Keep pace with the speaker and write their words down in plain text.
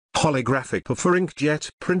Holographic for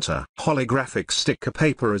inkjet printer. Holographic sticker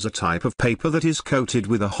paper is a type of paper that is coated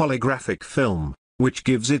with a holographic film, which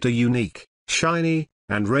gives it a unique, shiny,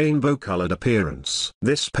 and rainbow-colored appearance.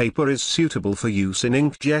 This paper is suitable for use in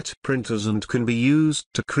inkjet printers and can be used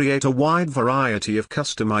to create a wide variety of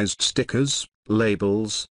customized stickers,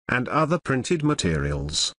 labels, and other printed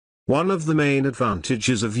materials. One of the main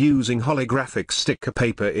advantages of using holographic sticker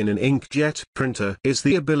paper in an inkjet printer is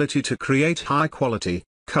the ability to create high-quality,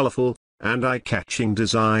 colorful, and eye-catching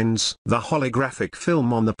designs. The holographic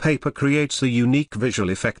film on the paper creates a unique visual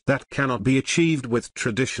effect that cannot be achieved with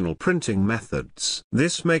traditional printing methods.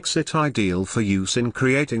 This makes it ideal for use in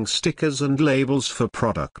creating stickers and labels for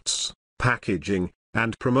products, packaging,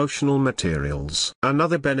 and promotional materials.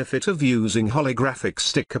 Another benefit of using holographic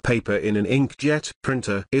sticker paper in an inkjet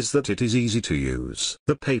printer is that it is easy to use.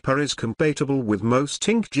 The paper is compatible with most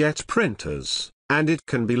inkjet printers, and it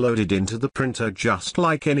can be loaded into the printer just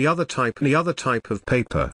like any other type of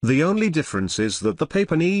paper. The only difference is that the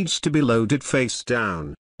paper needs to be loaded face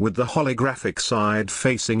down, with the holographic side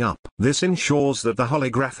facing up. This ensures that the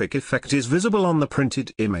holographic effect is visible on the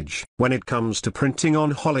printed image. When it comes to printing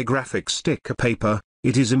on holographic sticker paper,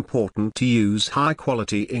 it is important to use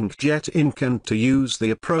high-quality inkjet ink and to use the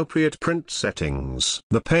appropriate print settings.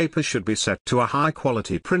 The paper should be set to a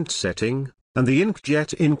high-quality print setting, and the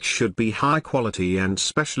inkjet ink should be high quality and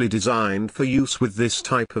specially designed for use with this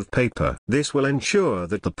type of paper. This will ensure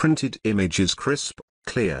that the printed image is crisp,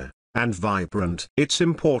 clear, and vibrant. It's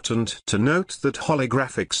important to note that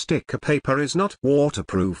holographic sticker paper is not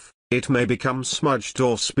waterproof. It may become smudged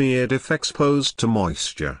or smeared if exposed to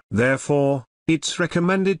moisture. Therefore, it's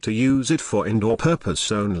recommended to use it for indoor purpose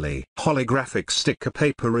only. Holographic sticker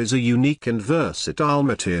paper is a unique and versatile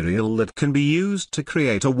material that can be used to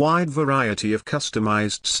create a wide variety of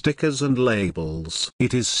customized stickers and labels.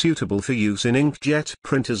 It is suitable for use in inkjet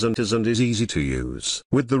printers and is easy to use.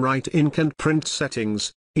 With the right ink and print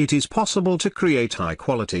settings, it is possible to create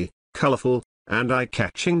high-quality, colorful, and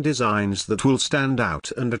eye-catching designs that will stand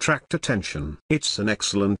out and attract attention. It's an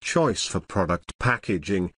excellent choice for product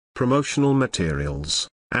packaging, promotional materials,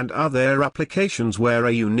 and other applications where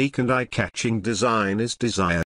a unique and eye-catching design is desired.